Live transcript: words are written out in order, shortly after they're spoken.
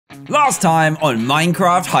Last time on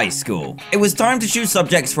Minecraft High School, it was time to choose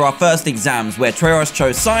subjects for our first exams where Trayaurus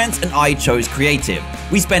chose science and I chose creative.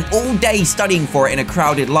 We spent all day studying for it in a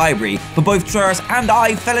crowded library, but both Trayaurus and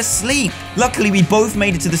I fell asleep. Luckily, we both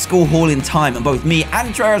made it to the school hall in time and both me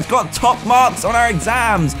and Trayaurus got top marks on our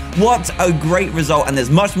exams. What a great result, and there's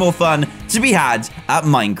much more fun to be had at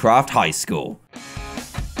Minecraft High School.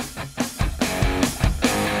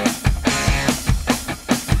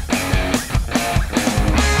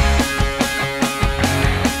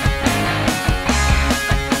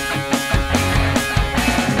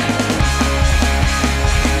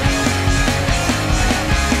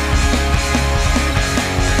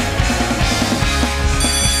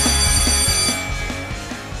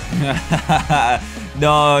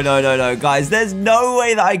 No, guys, there's no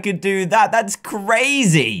way that I could do that. That's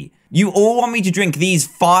crazy. You all want me to drink these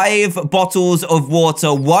 5 bottles of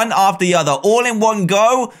water, one after the other, all in one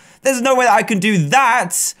go? There's no way that I can do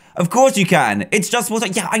that. Of course you can. It's just water.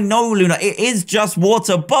 Yeah, I know, Luna, it is just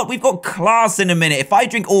water, but we've got class in a minute. If I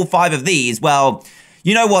drink all 5 of these, well,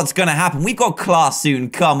 you know what's gonna happen. We've got class soon.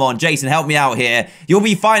 Come on, Jason, help me out here. You'll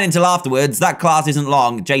be fine until afterwards. That class isn't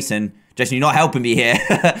long. Jason, you're not helping me here.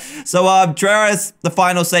 So, Trayaurus, the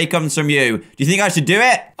final say comes from you. Do you think I should do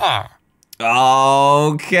it?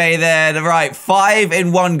 Okay, then. Right, 5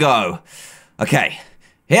 in one go. Okay,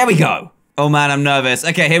 here we go. Oh, man, I'm nervous.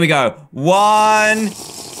 Okay, here we go. 1,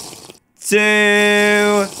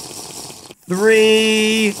 2,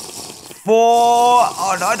 3, 4.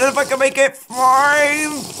 Oh, no, I don't know if I can make it. 5.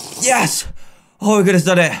 Yes. Oh, we could have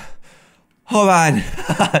done it. Oh, man.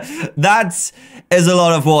 That is a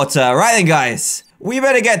lot of water. Right then, guys. We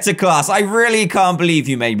better get to class. I really can't believe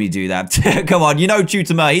you made me do that. Come on, you know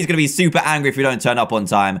Tutor Mer, he's going to be super angry if we don't turn up on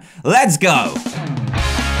time. Let's go.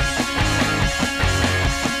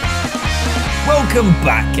 Welcome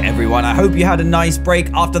back, everyone. I hope you had a nice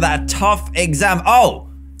break after that tough exam. Oh,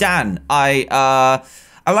 Dan, I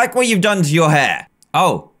like what you've done to your hair.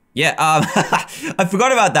 Oh, yeah, I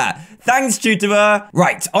forgot about that. Thanks, Tutor Mer.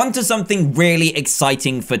 Right, on to something really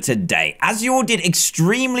exciting for today. As you all did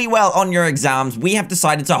extremely well on your exams, we have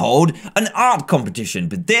decided to hold an art competition.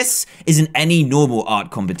 But this isn't any normal art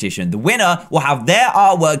competition. The winner will have their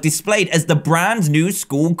artwork displayed as the brand new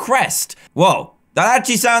school crest. Whoa. That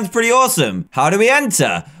actually sounds pretty awesome. How do we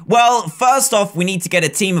enter? Well, first off, we need to get a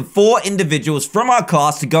team of 4 individuals from our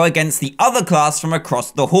class to go against the other class from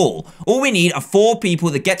across the hall. All we need are 4 people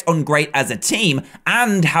that get on great as a team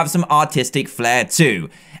and have some artistic flair too.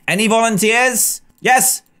 Any volunteers?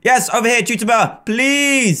 Yes, over here, Tutor Mer,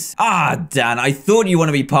 please. Ah, Dan, I thought you want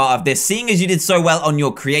to be part of this, seeing as you did so well on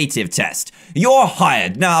your creative test. You're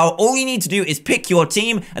hired. Now, all you need to do is pick your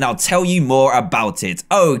team, and I'll tell you more about it.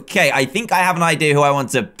 Okay, I think I have an idea who I want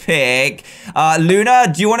to pick.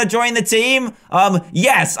 Luna, do you want to join the team?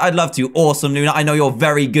 Yes, I'd love to. Awesome, Luna. I know you're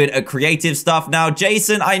very good at creative stuff. Now,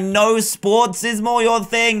 Jason, I know sports is more your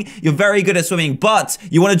thing. You're very good at swimming, but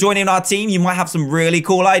you want to join in our team? You might have some really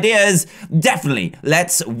cool ideas. Definitely.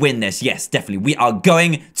 Let's win this. Yes, definitely. We are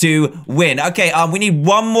going to win. Okay, we need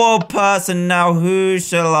one more person now. Who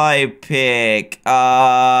shall I pick? Only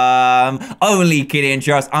kidding,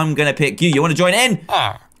 Trayaurus. I'm gonna pick you. You want to join in?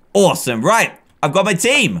 Awesome. Right. I've got my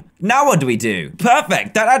team. Now what do we do?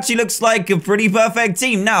 Perfect. That actually looks like a pretty perfect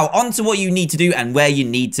team. Now, on to what you need to do and where you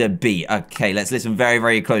need to be. Okay, let's listen very,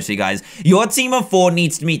 very closely, guys. Your team of 4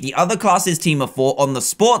 needs to meet the other class's team of 4 on the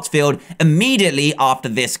sports field immediately after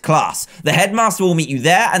this class. The headmaster will meet you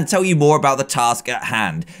there and tell you more about the task at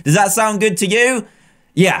hand. Does that sound good to you?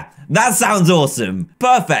 Yeah, that sounds awesome.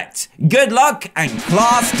 Perfect. Good luck and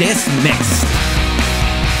class dismissed.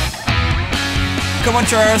 Come on,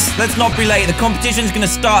 Trayaurus, let's not be late. The competition's gonna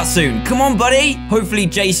start soon. Come on, buddy. Hopefully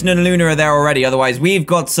Jason and Luna are there already. Otherwise, we've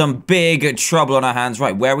got some big trouble on our hands.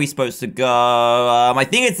 Right, where are we supposed to go? I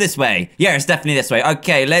think it's this way. Yeah, it's definitely this way.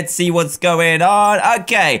 Okay, let's see what's going on.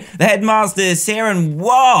 Okay, the headmaster is here and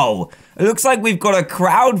whoa. It looks like we've got a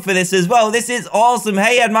crowd for this as well. This is awesome.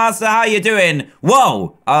 Hey, headmaster, how you doing?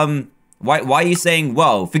 Whoa, Why are you saying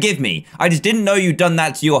whoa? Forgive me. I just didn't know you'd done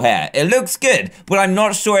that to your hair. It looks good, but I'm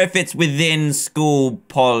not sure if it's within school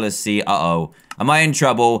policy. Uh-oh. Am I in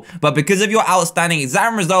trouble? But because of your outstanding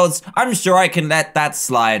exam results, I'm sure I can let that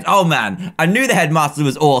slide. Oh man, I knew the headmaster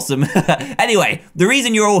was awesome. Anyway, the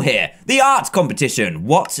reason you're all here, the art competition.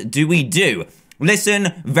 What do we do?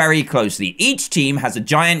 Listen very closely. Each team has a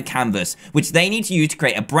giant canvas, which they need to use to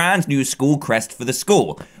create a brand new school crest for the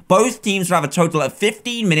school. Both teams will have a total of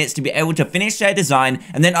 15 minutes to be able to finish their design,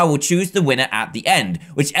 and then I will choose the winner at the end.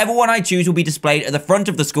 Whichever one I choose will be displayed at the front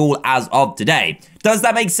of the school as of today. Does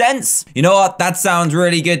that make sense? You know what? That sounds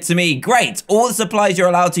really good to me. Great. All the supplies you're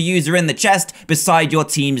allowed to use are in the chest beside your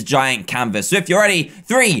team's giant canvas. So if you're ready,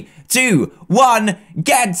 3, 2, 1,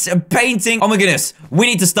 get painting. Oh my goodness. We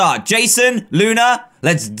need to start. Jason, Luna,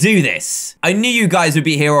 let's do this. I knew you guys would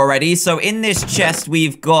be here already. So in this chest,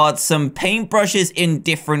 we've got some paintbrushes in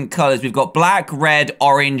different colors. We've got black, red,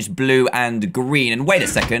 orange, blue, and green. And wait a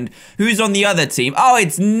second. Who's on the other team? Oh,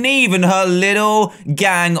 it's Neve and her little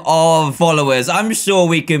gang of followers. I'm sure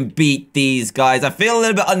we can beat these guys. I feel a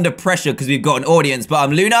little bit under pressure because we've got an audience. But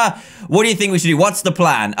Luna, what do you think we should do? What's the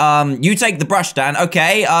plan? You take the brush, Dan.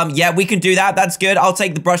 Okay. Yeah, we can do that. That's good. I'll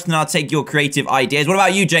take the brush and I'll take your creative ideas. What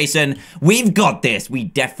about you, Jason? We've got this. We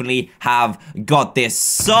definitely have got this.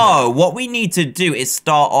 So what we need to do is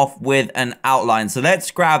start off with an outline. So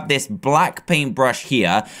let's grab this black paintbrush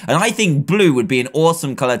here. And I think blue would be an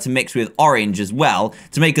awesome color to mix with orange as well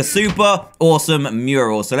to make a super awesome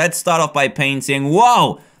mural. So let's start off by painting.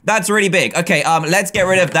 Whoa! That's really big. Okay, let's get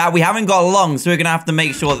rid of that. We haven't got long, so we're gonna have to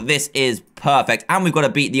make sure that this is perfect. And we've got to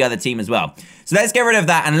beat the other team as well. So let's get rid of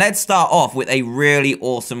that, and let's start off with a really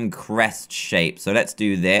awesome crest shape. So let's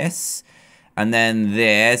do this, and then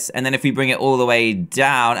this, and then if we bring it all the way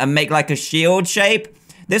down and make like a shield shape,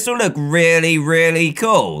 this will look really, really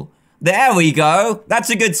cool. There we go. That's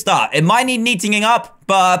a good start. It might need neatening up,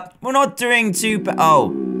 but we're not doing too bad.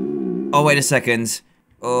 Oh, wait a second.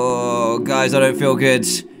 Oh, guys, I don't feel good.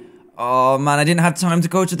 Oh, man, I didn't have time to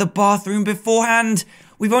go to the bathroom beforehand.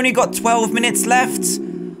 We've only got 12 minutes left.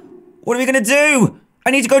 What are we gonna do? I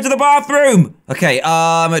need to go to the bathroom. Okay,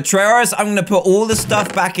 Trayaurus, I'm gonna put all the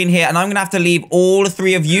stuff back in here, and I'm gonna have to leave all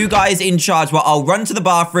 3 of you guys in charge while I'll run to the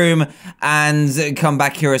bathroom and come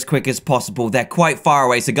back here as quick as possible. They're quite far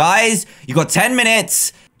away. So, guys, you got 10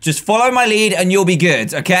 minutes. Just follow my lead and you'll be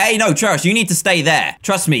good, okay? No, Trayaurus, you need to stay there.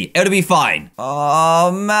 Trust me, it'll be fine. Oh,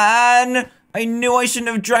 man. I knew I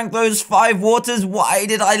shouldn't have drank those 5 waters. Why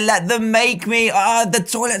did I let them make me? The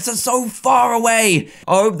toilets are so far away.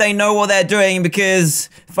 I hope they know what they're doing because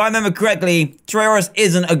if I remember correctly, Trayaurus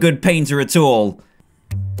isn't a good painter at all.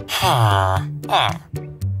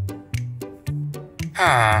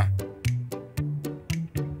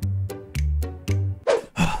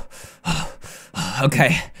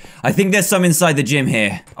 Okay, I think there's some inside the gym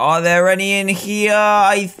here. Are there any in here?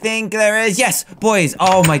 I think there is. Yes, boys.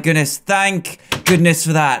 Oh my goodness. Thank goodness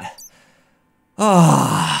for that.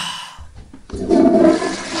 Ah.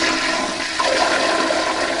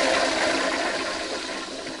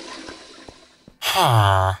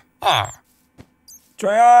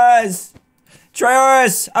 Trayaurus!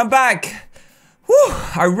 Trayaurus, I'm back. Whew,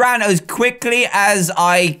 I ran as quickly as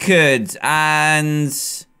I could and...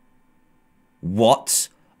 What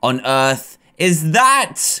on earth is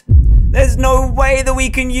that? There's no way that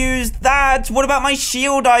we can use that. What about my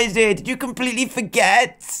shield idea? Did you completely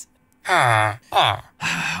forget? Well,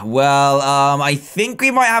 I think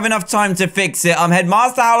we might have enough time to fix it.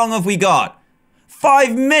 Headmaster, how long have we got?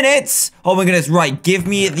 5 minutes? Oh my goodness, right. Give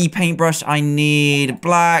me the paintbrush. I need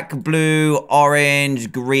black, blue,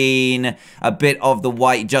 orange, green, a bit of the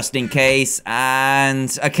white just in case.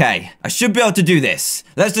 And, okay. I should be able to do this.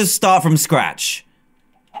 Let's just start from scratch.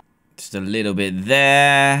 Just a little bit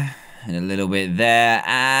there, and a little bit there,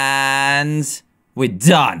 and... we're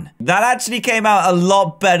done. That actually came out a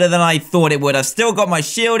lot better than I thought it would. I've still got my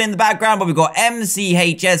shield in the background, but we've got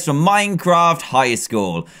MCHS from Minecraft High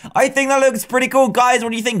School. I think that looks pretty cool. Guys, what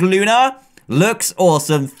do you think, Luna? Looks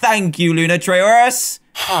awesome. Thank you, Luna. Trayaurus?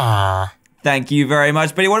 Thank you very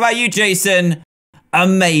much, buddy. What about you, Jason?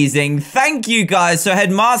 Amazing. Thank you, guys. So,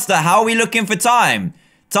 Headmaster, how are we looking for time?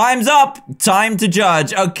 Time's up. Time to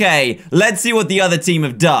judge. Okay, let's see what the other team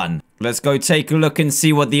have done. Let's go take a look and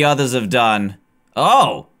see what the others have done.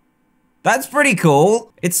 Oh, that's pretty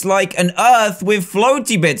cool. It's like an earth with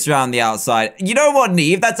floaty bits around the outside. You know what,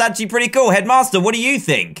 Neve? That's actually pretty cool. Headmaster, what do you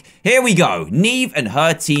think? Here we go. Neve and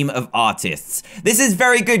her team of artists. This is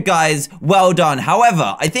very good, guys. Well done.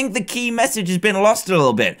 However, I think the key message has been lost a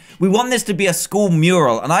little bit. We want this to be a school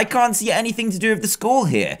mural, and I can't see anything to do with the school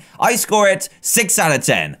here. I score it 6 out of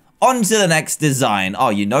 10. On to the next design. Oh,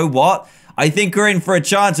 you know what? I think we're in for a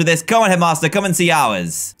chance with this. Come on, Headmaster, come and see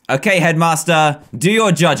ours. Okay, Headmaster, do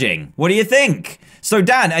your judging. What do you think? So,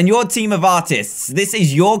 Dan, and your team of artists, this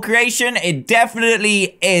is your creation? It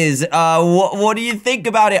definitely is. What do you think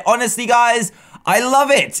about it? Honestly, guys, I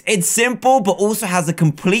love it. It's simple, but also has the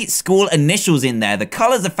complete school initials in there. The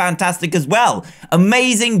colors are fantastic as well.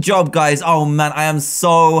 Amazing job, guys. Oh, man, I am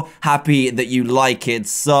so happy that you like it.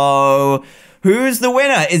 So... Who's the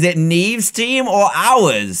winner? Is it Neve's team or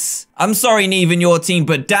ours? I'm sorry, Neve and your team,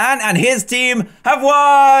 but Dan and his team have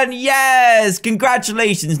won! Yes!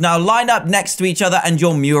 Congratulations. Now line up next to each other and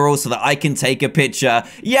your mural so that I can take a picture.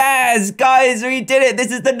 Yes, guys, we did it.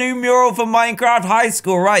 This is the new mural for Minecraft High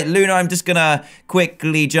School. Right, Luna, I'm just gonna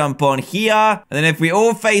quickly jump on here. And then if we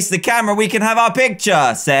all face the camera, we can have our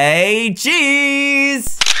picture. Say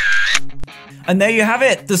cheese! And there you have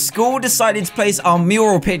it. The school decided to place our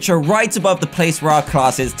mural picture right above the place where our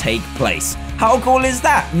classes take place. How cool is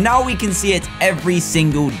that? Now we can see it every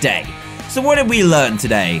single day. So what did we learn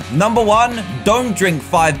today? Number 1, don't drink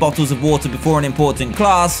 5 bottles of water before an important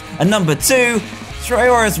class. And number 2,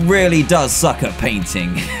 Trayaurus really does suck at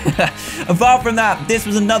painting. Apart from that, this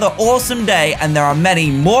was another awesome day and there are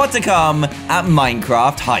many more to come at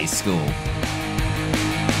Minecraft High School.